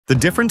The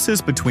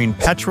differences between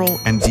petrol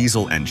and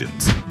diesel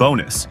engines.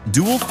 Bonus: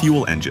 dual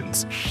fuel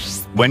engines.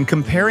 When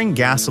comparing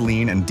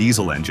gasoline and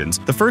diesel engines,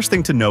 the first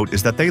thing to note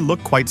is that they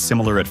look quite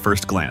similar at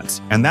first glance,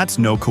 and that's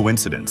no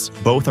coincidence.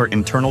 Both are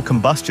internal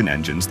combustion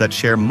engines that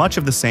share much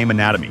of the same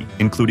anatomy,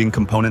 including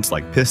components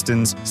like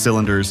pistons,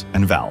 cylinders,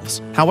 and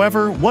valves.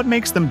 However, what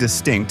makes them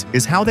distinct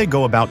is how they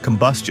go about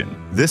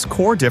combustion. This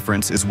core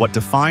difference is what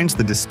defines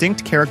the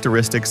distinct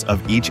characteristics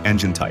of each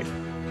engine type.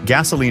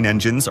 Gasoline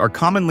engines are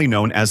commonly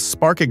known as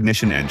spark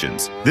ignition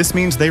engines. This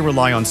means they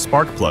rely on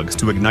spark plugs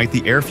to ignite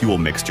the air-fuel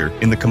mixture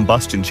in the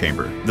combustion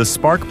chamber. The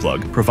spark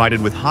plug,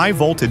 provided with high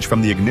voltage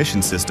from the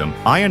ignition system,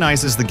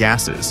 ionizes the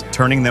gases,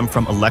 turning them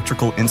from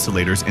electrical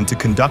insulators into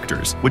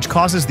conductors, which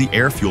causes the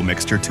air-fuel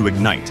mixture to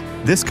ignite.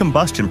 This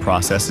combustion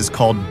process is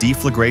called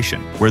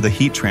deflagration, where the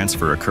heat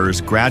transfer occurs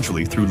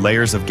gradually through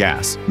layers of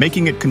gas,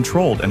 making it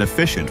controlled and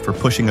efficient for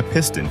pushing a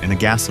piston in a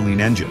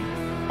gasoline engine.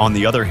 On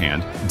the other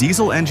hand,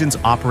 diesel engines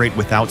operate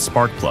without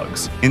spark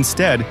plugs.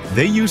 Instead,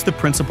 they use the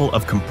principle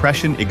of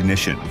compression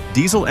ignition.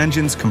 Diesel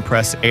engines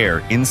compress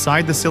air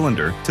inside the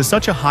cylinder to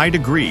such a high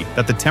degree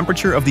that the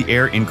temperature of the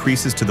air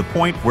increases to the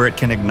point where it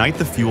can ignite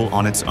the fuel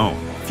on its own.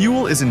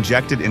 Fuel is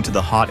injected into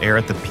the hot air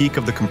at the peak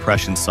of the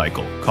compression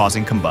cycle,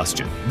 causing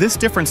combustion. This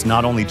difference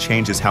not only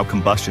changes how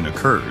combustion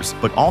occurs,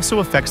 but also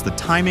affects the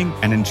timing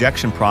and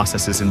injection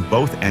processes in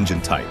both engine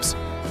types.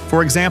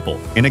 For example,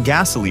 in a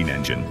gasoline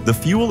engine, the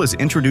fuel is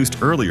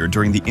introduced earlier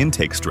during the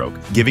intake stroke,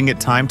 giving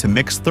it time to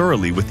mix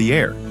thoroughly with the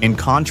air. In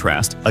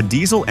contrast, a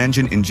diesel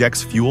engine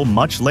injects fuel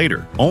much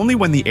later, only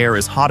when the air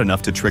is hot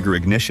enough to trigger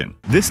ignition.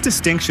 This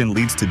distinction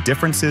leads to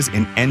differences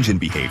in engine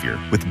behavior,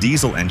 with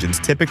diesel engines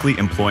typically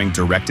employing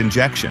direct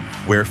injection,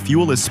 where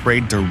fuel is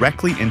sprayed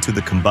directly into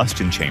the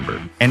combustion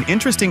chamber. An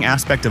interesting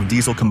aspect of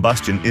diesel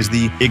combustion is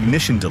the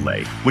ignition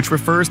delay, which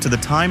refers to the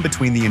time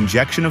between the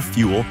injection of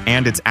fuel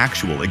and its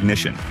actual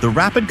ignition. The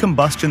rapid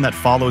combustion that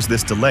follows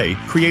this delay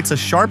creates a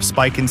sharp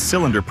spike in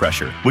cylinder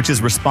pressure, which is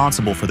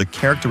responsible for the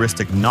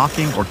characteristic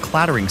knocking or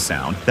clattering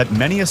sound that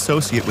many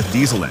associate with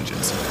diesel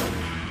engines.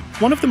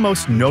 One of the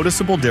most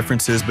noticeable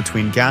differences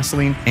between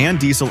gasoline and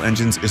diesel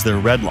engines is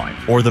their redline,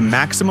 or the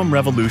maximum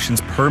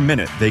revolutions per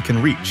minute they can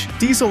reach.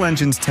 Diesel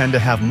engines tend to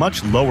have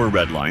much lower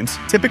redlines,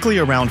 typically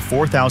around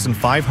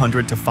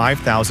 4,500 to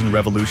 5,000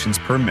 revolutions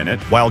per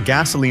minute, while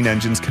gasoline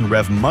engines can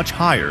rev much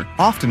higher,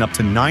 often up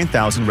to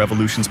 9,000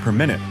 revolutions per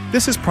minute.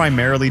 This is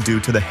primarily due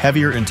to the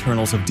heavier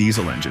internals of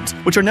diesel engines,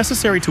 which are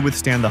necessary to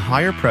withstand the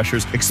higher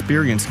pressures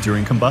experienced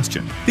during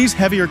combustion. These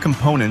heavier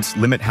components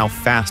limit how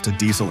fast a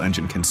diesel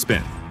engine can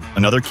spin.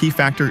 Another key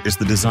factor is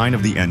the design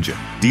of the engine.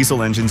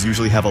 Diesel engines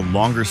usually have a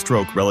longer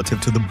stroke relative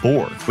to the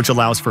bore, which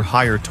allows for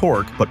higher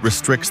torque but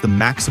restricts the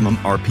maximum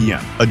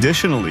RPM.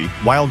 Additionally,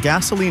 while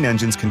gasoline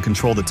engines can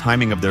control the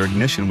timing of their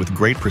ignition with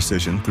great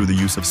precision through the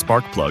use of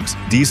spark plugs,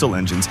 diesel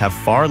engines have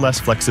far less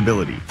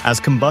flexibility,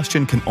 as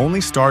combustion can only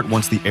start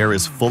once the air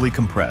is fully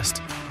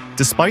compressed.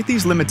 Despite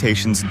these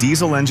limitations,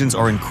 diesel engines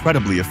are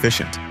incredibly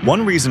efficient.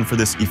 One reason for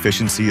this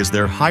efficiency is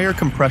their higher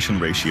compression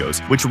ratios,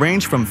 which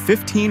range from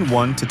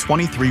 15:1 to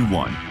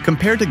 23:1,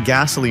 compared to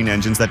gasoline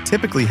engines that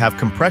typically have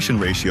compression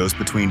ratios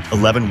between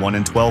 11:1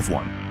 and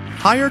 12:1.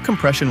 Higher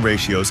compression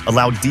ratios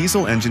allow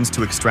diesel engines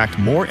to extract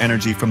more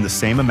energy from the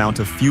same amount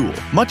of fuel,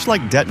 much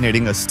like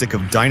detonating a stick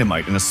of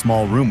dynamite in a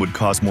small room would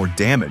cause more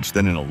damage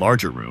than in a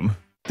larger room.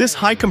 This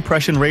high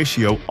compression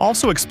ratio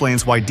also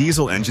explains why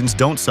diesel engines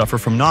don't suffer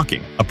from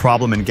knocking, a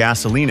problem in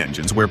gasoline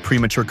engines where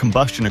premature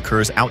combustion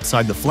occurs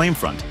outside the flame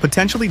front,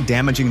 potentially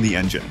damaging the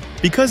engine.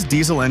 Because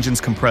diesel engines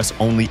compress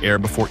only air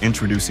before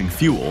introducing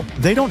fuel,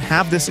 they don't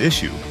have this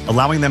issue,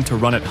 allowing them to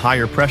run at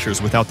higher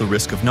pressures without the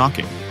risk of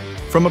knocking.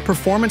 From a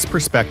performance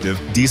perspective,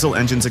 diesel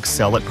engines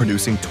excel at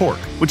producing torque,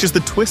 which is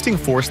the twisting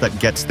force that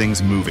gets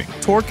things moving.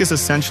 Torque is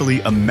essentially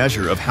a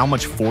measure of how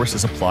much force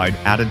is applied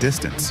at a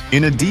distance.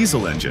 In a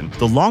diesel engine,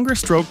 the longer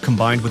stroke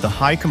combined with the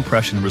high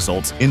compression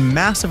results in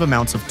massive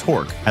amounts of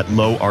torque at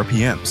low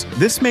RPMs.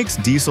 This makes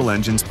diesel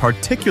engines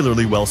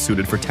particularly well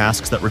suited for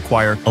tasks that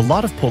require a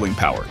lot of pulling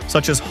power,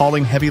 such as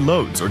hauling heavy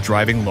loads or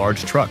driving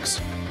large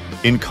trucks.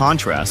 In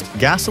contrast,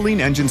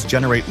 gasoline engines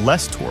generate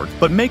less torque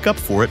but make up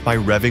for it by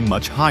revving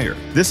much higher.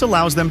 This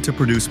allows them to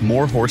produce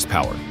more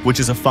horsepower,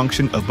 which is a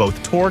function of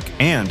both torque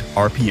and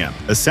RPM.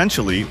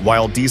 Essentially,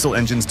 while diesel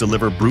engines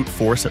deliver brute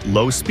force at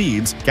low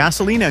speeds,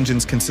 gasoline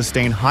engines can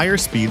sustain higher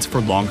speeds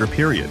for longer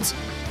periods.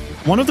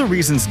 One of the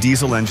reasons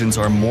diesel engines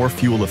are more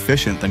fuel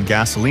efficient than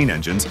gasoline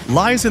engines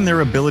lies in their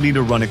ability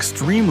to run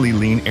extremely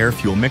lean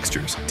air-fuel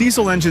mixtures.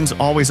 Diesel engines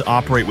always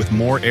operate with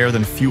more air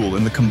than fuel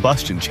in the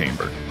combustion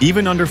chamber,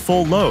 even under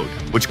full load,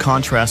 which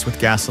contrasts with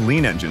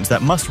gasoline engines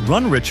that must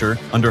run richer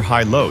under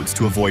high loads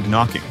to avoid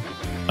knocking.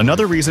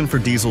 Another reason for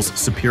diesel's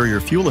superior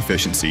fuel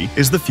efficiency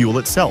is the fuel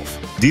itself.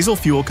 Diesel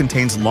fuel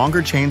contains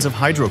longer chains of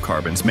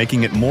hydrocarbons,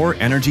 making it more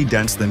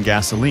energy-dense than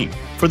gasoline.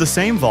 For the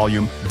same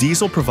volume,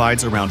 diesel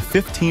provides around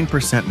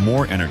 15%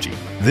 more energy.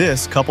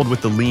 This, coupled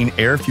with the lean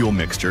air-fuel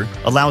mixture,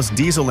 allows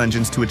diesel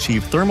engines to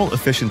achieve thermal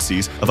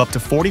efficiencies of up to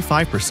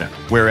 45%,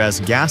 whereas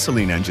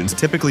gasoline engines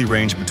typically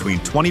range between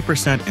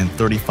 20% and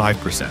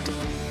 35%.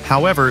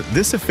 However,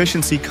 this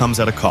efficiency comes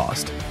at a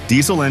cost.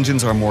 Diesel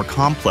engines are more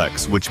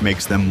complex, which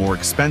makes them more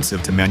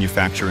expensive to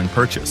manufacture and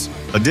purchase.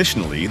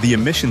 Additionally, the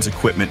emissions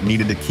equipment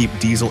needed to keep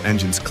diesel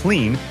engines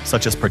clean,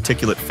 such as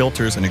particulate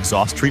filters and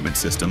exhaust treatment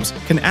systems,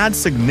 can add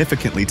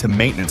significantly to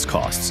maintenance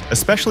costs,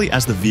 especially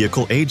as the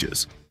vehicle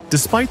ages.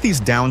 Despite these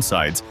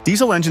downsides,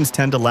 diesel engines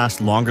tend to last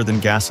longer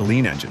than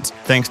gasoline engines,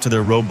 thanks to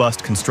their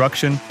robust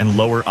construction and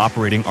lower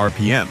operating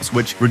RPMs,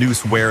 which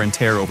reduce wear and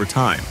tear over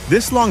time.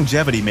 This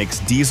longevity makes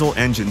diesel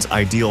engines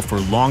ideal for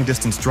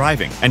long-distance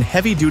driving and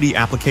heavy-duty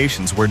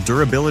applications where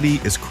durability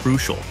is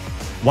crucial.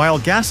 While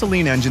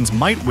gasoline engines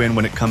might win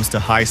when it comes to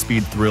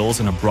high-speed thrills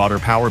and a broader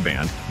power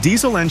band,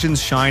 diesel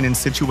engines shine in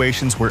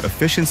situations where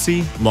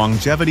efficiency,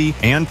 longevity,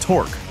 and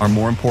torque are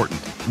more important.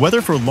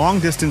 Whether for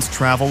long-distance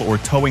travel or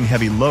towing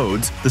heavy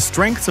loads, the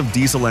strengths of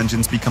diesel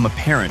engines become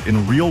apparent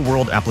in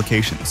real-world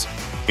applications.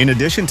 In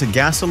addition to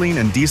gasoline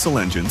and diesel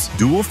engines,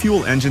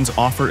 dual-fuel engines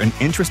offer an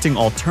interesting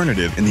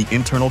alternative in the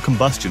internal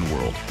combustion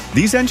world.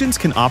 These engines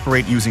can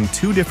operate using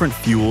two different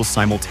fuels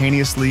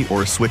simultaneously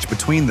or switch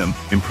between them,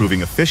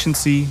 improving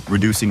efficiency,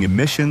 reducing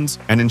emissions,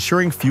 and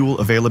ensuring fuel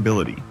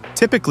availability.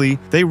 Typically,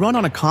 they run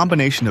on a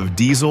combination of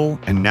diesel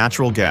and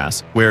natural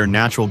gas, where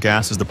natural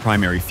gas is the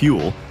primary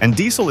fuel, and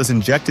diesel is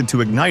injected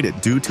to ignite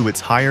it due to its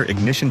higher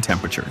ignition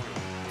temperature.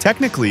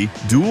 Technically,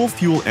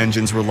 dual-fuel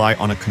engines rely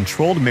on a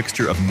controlled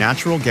mixture of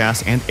natural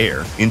gas and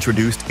air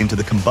introduced into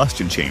the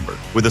combustion chamber,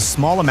 with a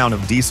small amount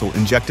of diesel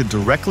injected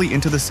directly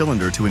into the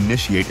cylinder to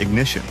initiate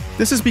ignition.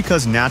 This is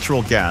because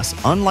natural gas,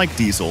 unlike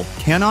diesel,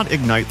 cannot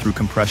ignite through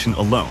compression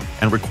alone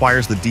and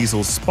requires the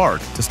diesel's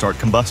spark to start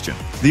combustion.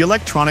 The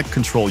electronic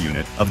control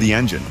unit of the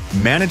engine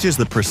manages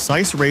the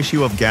precise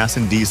ratio of gas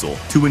and diesel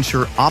to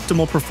ensure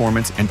optimal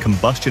performance and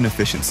combustion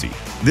efficiency.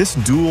 This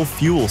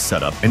dual-fuel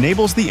setup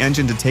enables the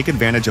engine to take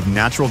advantage of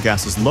natural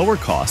gas's lower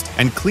cost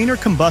and cleaner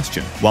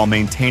combustion while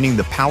maintaining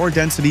the power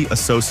density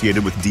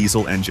associated with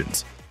diesel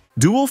engines.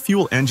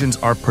 Dual-fuel engines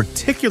are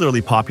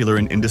particularly popular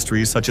in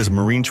industries such as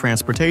marine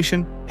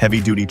transportation,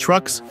 heavy-duty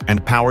trucks,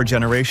 and power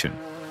generation.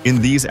 In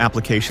these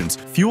applications,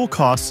 fuel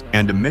costs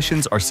and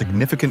emissions are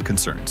significant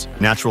concerns.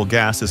 Natural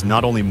gas is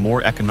not only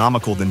more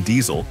economical than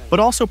diesel, but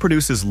also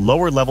produces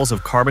lower levels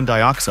of carbon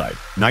dioxide,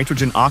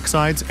 nitrogen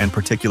oxides, and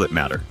particulate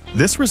matter.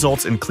 This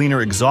results in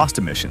cleaner exhaust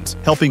emissions,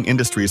 helping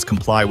industries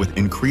comply with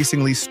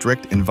increasingly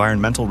strict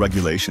environmental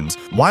regulations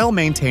while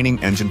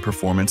maintaining engine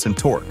performance and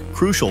torque,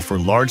 crucial for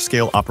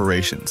large-scale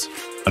operations.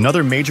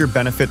 Another major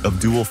benefit of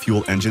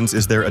dual-fuel engines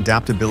is their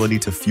adaptability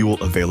to fuel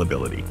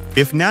availability.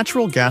 If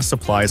natural gas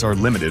supplies are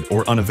limited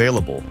or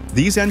unavailable,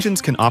 these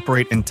engines can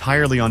operate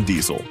entirely on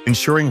diesel,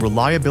 ensuring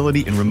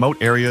reliability in remote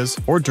areas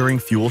or during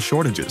fuel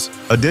shortages.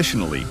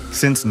 Additionally,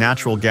 since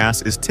natural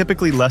gas is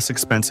typically less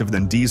expensive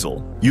than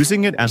diesel,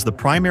 using it as the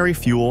primary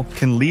fuel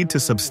can lead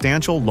to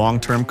substantial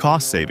long-term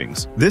cost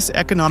savings. This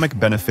economic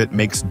benefit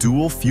makes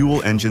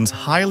dual-fuel engines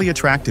highly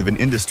attractive in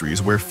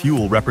industries where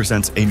fuel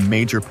represents a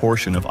major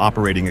portion of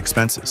operating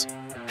expenses.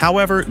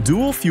 However,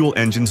 dual-fuel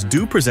engines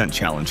do present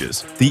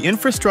challenges. The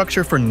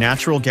infrastructure for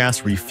natural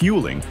gas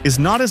refueling is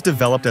not as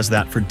developed as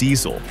that for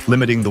diesel,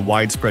 limiting the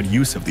widespread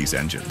use of these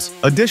engines.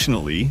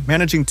 Additionally,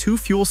 managing two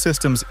fuel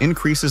systems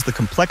increases the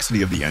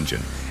complexity of the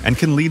engine and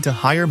can lead to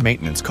higher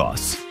maintenance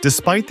costs.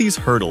 Despite these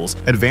hurdles,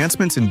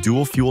 advancements in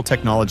dual-fuel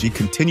technology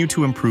continue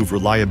to improve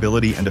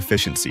reliability and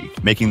efficiency,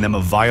 making them a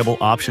viable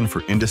option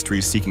for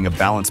industries seeking a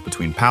balance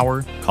between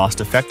power,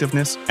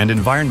 cost-effectiveness, and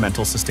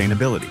environmental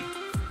sustainability.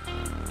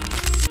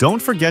 Don't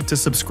forget to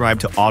subscribe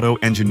to Auto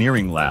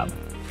Engineering Lab